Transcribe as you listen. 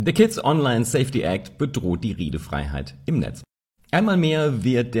Der Kids Online Safety Act bedroht die Redefreiheit im Netz. Einmal mehr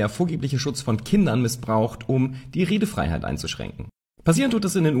wird der vorgebliche Schutz von Kindern missbraucht, um die Redefreiheit einzuschränken. Passieren tut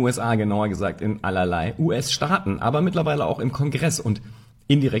es in den USA, genauer gesagt in allerlei US-Staaten, aber mittlerweile auch im Kongress und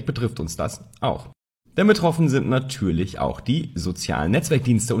indirekt betrifft uns das auch. Denn betroffen sind natürlich auch die sozialen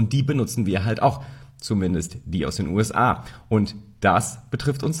Netzwerkdienste und die benutzen wir halt auch, zumindest die aus den USA. Und das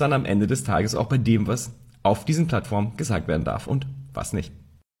betrifft uns dann am Ende des Tages auch bei dem, was auf diesen Plattformen gesagt werden darf und was nicht.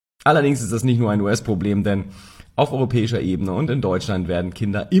 Allerdings ist das nicht nur ein US-Problem, denn auf europäischer Ebene und in Deutschland werden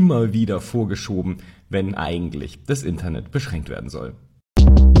Kinder immer wieder vorgeschoben, wenn eigentlich das Internet beschränkt werden soll.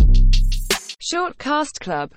 Shortcast Club